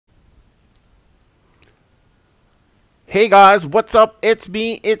Hey guys, what's up? It's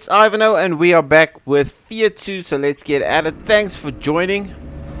me, it's Ivano, and we are back with Fear 2, so let's get at it. Thanks for joining.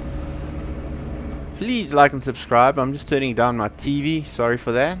 Please like and subscribe. I'm just turning down my TV, sorry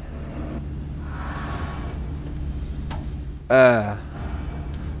for that.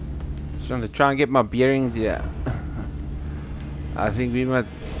 Just want to try and get my bearings here. I think we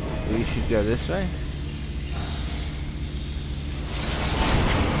should go this way.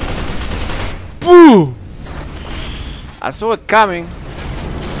 Boo! I saw it coming.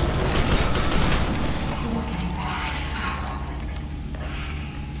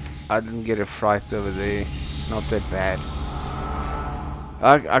 I didn't get a fright over there. Not that bad.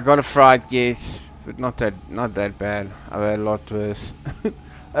 I got a fright, yes, but not that bad. I've had a lot worse.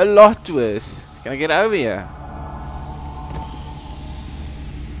 A lot worse. Can I get over here?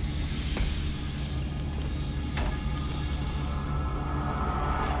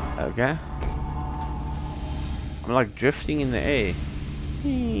 Okay. I'm like drifting in the air.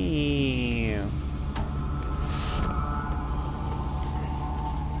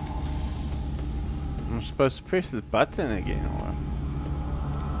 I'm supposed to press the button again or what?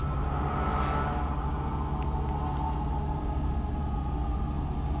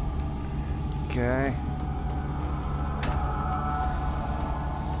 Okay.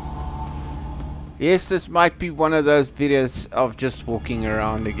 Yes, this might be one of those videos of just walking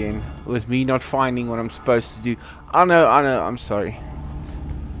around again, with me not finding what I'm supposed to do. I know, I'm sorry.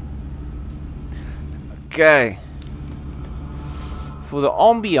 Okay. For the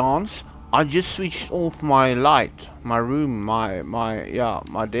ambiance, I just switched off my light, my room, my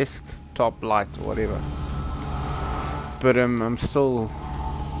desktop light or whatever. But I'm still...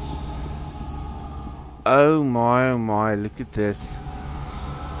 Oh my, look at this.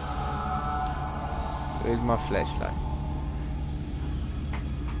 Where's my flashlight?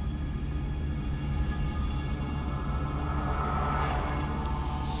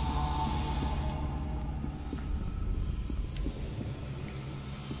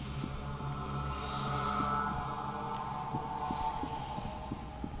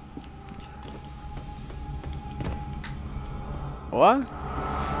 What?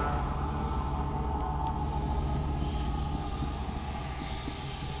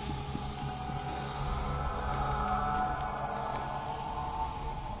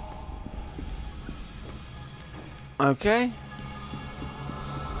 Okay.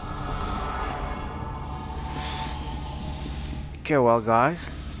 Okay, well guys.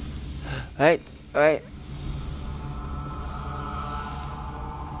 Wait.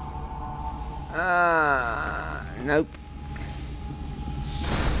 Nope.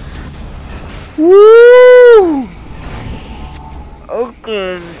 Woo! Oh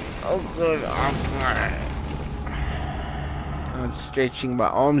good. I'm stretching my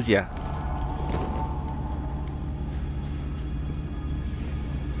arms here.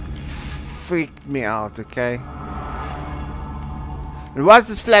 Freaked me out, okay? And why does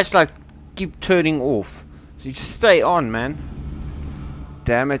this flashlight keep turning off? So you just stay on, man.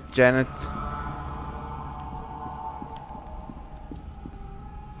 Damn it, Janet.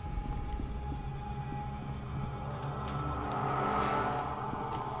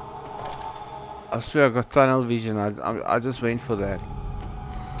 I swear I got tunnel vision. I just went for that.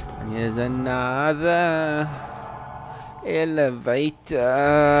 And here's another elevator.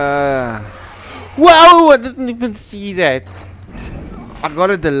 Whoa! I didn't even see that. I got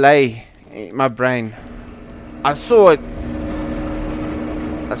a delay in my brain. I saw it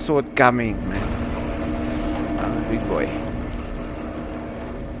coming, man. I'm a big boy.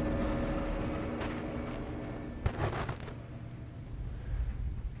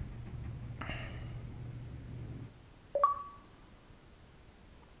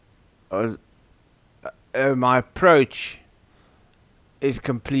 My approach is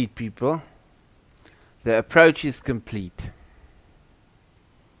complete, people. The approach is complete.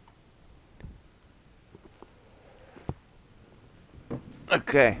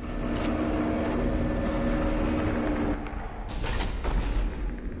 Okay.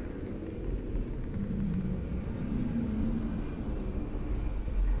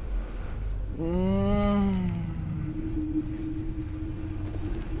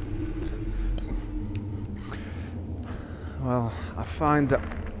 Well, I find the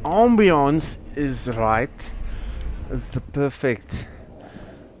ambiance is right. It's the perfect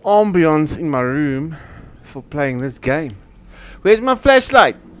ambiance in my room for playing this game. Where's my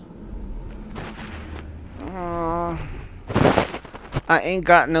flashlight? I ain't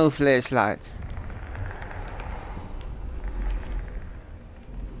got no flashlight.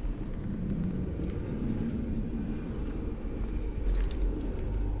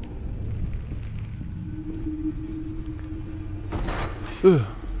 Take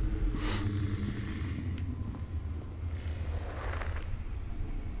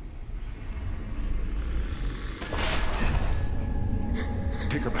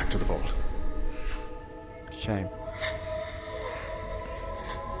her back to the vault. Shame.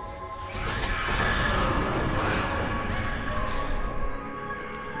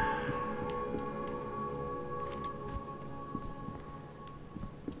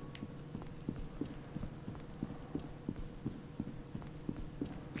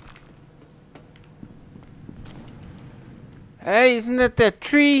 Hey, isn't that that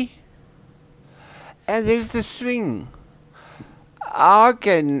tree? And there's the swing.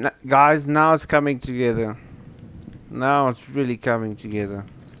 Okay, guys, now it's coming together. Now it's really coming together.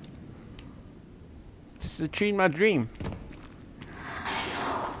 It's the tree in my dream.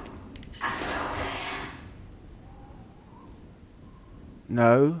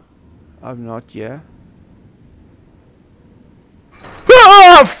 No, I'm not here.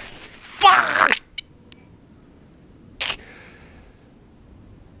 Oh, fuck!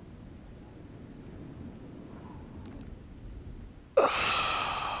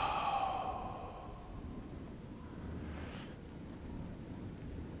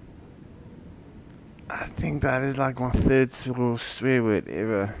 I think that is like my third swear word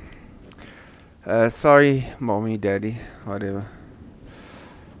ever. Sorry, mommy, daddy, whatever.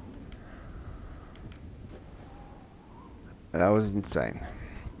 That was insane.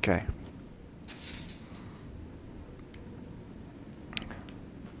 Okay.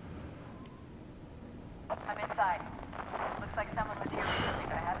 I'm inside. Looks like someone was here recently,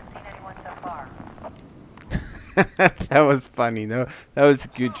 but I haven't seen anyone so far. That was funny, no? That was a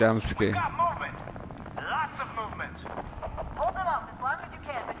good jump scare. We've got movement. Lots of movement. Hold them up as long as you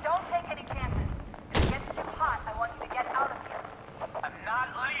can, but don't take any chances. If it gets too hot, I want you to get out of here. I'm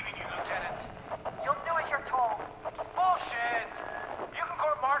not leaving you, Lieutenant. You'll do as you're told. Bullshit. You can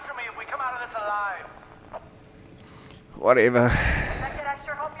court-martial me if we come out of this alive. Whatever. Infected, I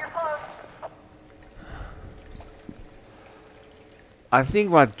sure hope you're close. I think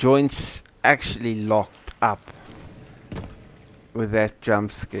my joints actually locked up with that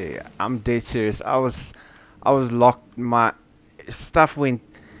jump scare. I'm dead serious. I was locked. My stuff went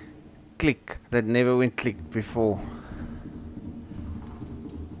click that never went click before.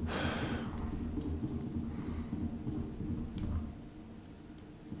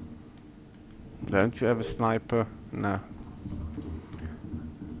 Don't you have a sniper? No.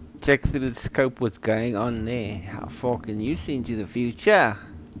 Check through the scope what's going on there. How far can you see into the future?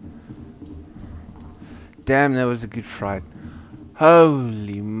 Damn, that was a good fright.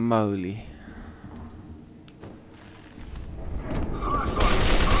 Holy moly.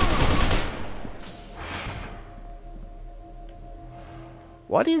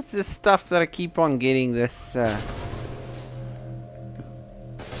 What is this stuff that I keep on getting this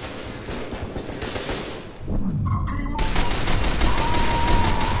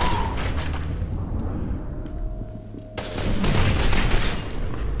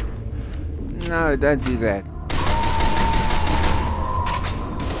No, don't do that.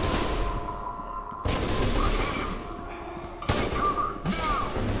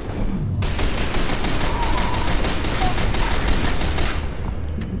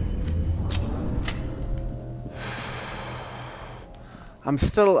 I'm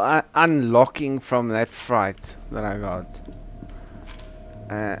still unlocking from that fright that I got.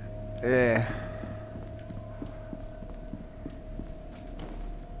 Yeah.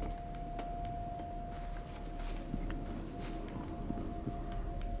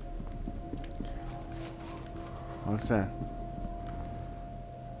 What's that?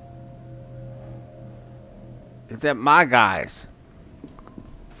 Is that my guys?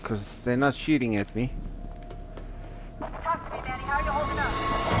 Because they're not shooting at me. Talk to me, Manny. How are you holding up?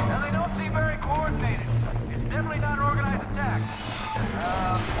 Now, they don't seem very coordinated. It's definitely not an organized attack.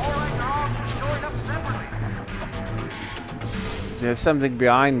 More like they're all just showing up separately. There's something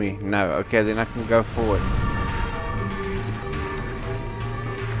behind me. No, okay, then I can go forward.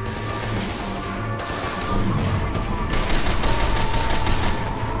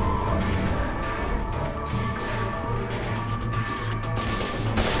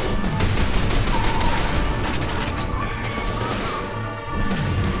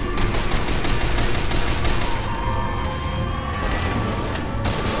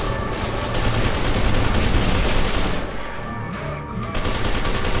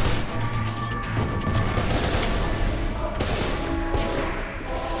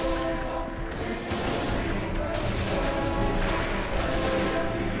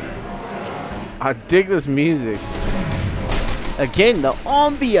 I dig this music. Again, the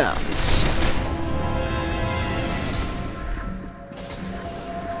ambiance.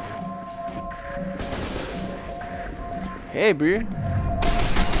 Hey, bro.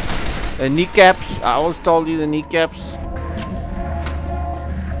 The kneecaps. I always told you the kneecaps.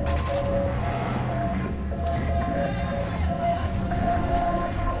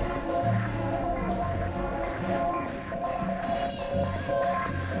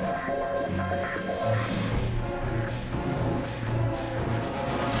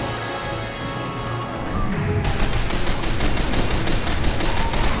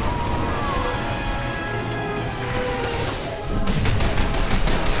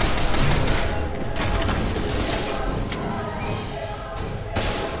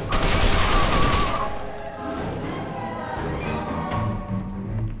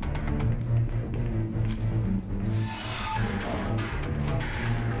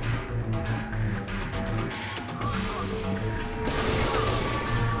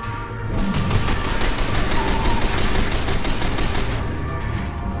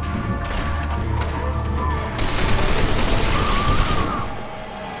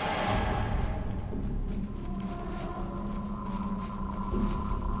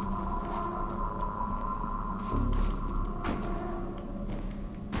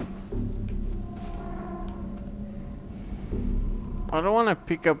 I don't want to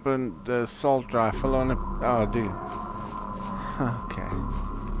pick up the assault rifle. I want to. Oh, dude. Okay.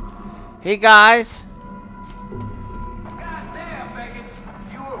 Hey guys. God damn, Bacon.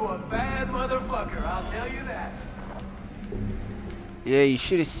 You were a bad motherfucker, I'll tell you that. Yeah, you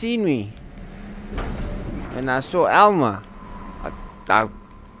should have seen me. And I saw Alma. I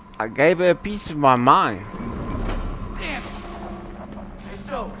gave her a piece of my mind. Damn it. Hey,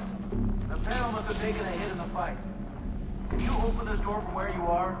 Stokes. The panel must have taken a hit in the fight. Can you open this door from where you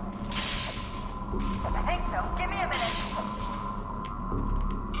are? I think so. Give me a minute.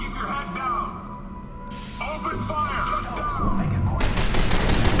 Keep your head down. Open fire. Get down. Make it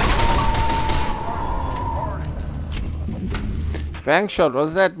quick. Bang shot, what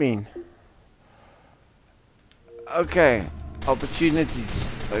does that mean? Okay. Opportunities.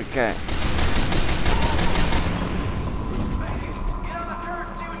 Okay. Get on the turret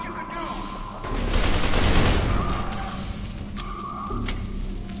and see what you can do.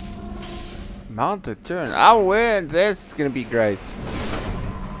 Mount the turn. Oh, where? That's gonna be great.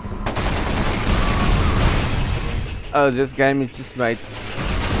 Oh, this game is just made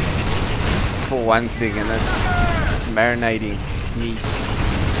for one thing, and that's marinating meat.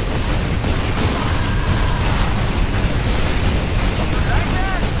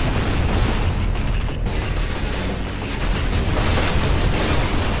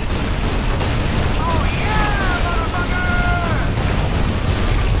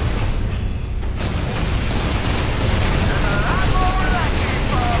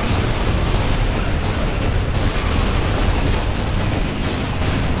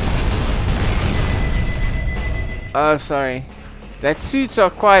 Oh, sorry. That suits are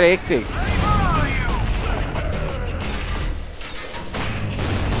quite hectic.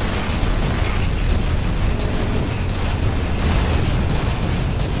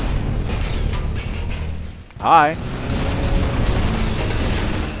 Hi.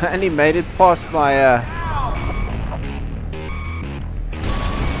 And he made it past my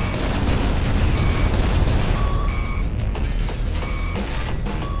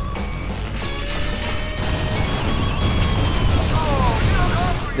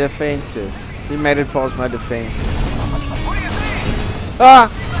defenses. He made it past my defense. Ah!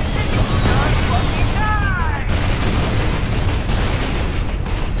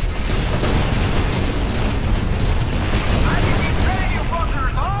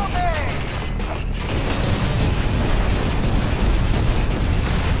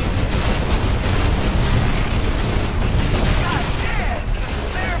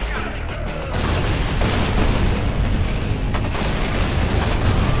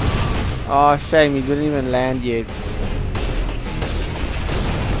 Oh, shame, he didn't even land yet.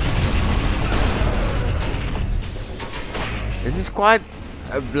 This is quite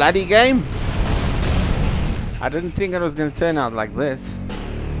a bloody game. I didn't think it was going to turn out like this.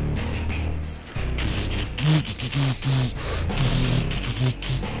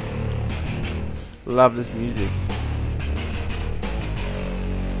 Love this music.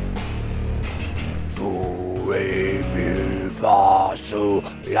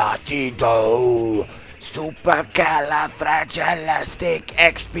 Latido,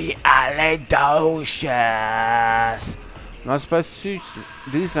 supercalifragilisticexpialidocious. Not supposed to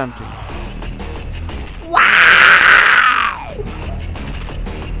do something. Wow!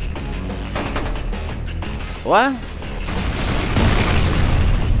 What?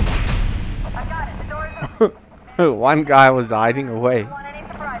 I got it. The door is open. One guy was hiding away. Want any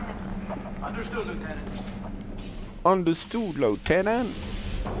surprises? Understood, Lieutenant. Understood, Lieutenant.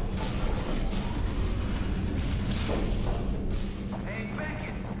 Hey,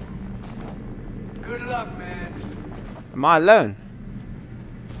 Beckett. Good luck, man. Am I alone?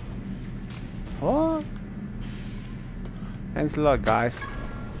 What? Thanks a lot, guys.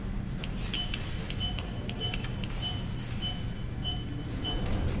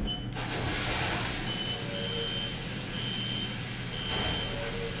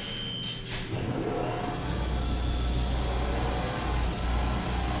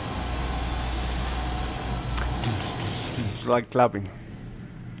 It's like clubbing.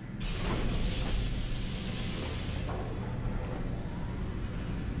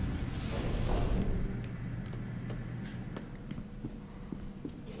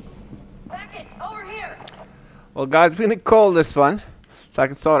 Beckett, over here! Well, guys, we're gonna call this one so I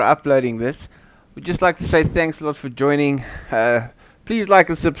can start uploading this. We'd just like to say thanks a lot for joining. Please like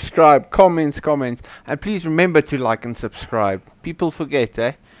and subscribe, comments, and please remember to like and subscribe. People forget,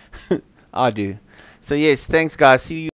 eh? I do. So yes, thanks guys, see you.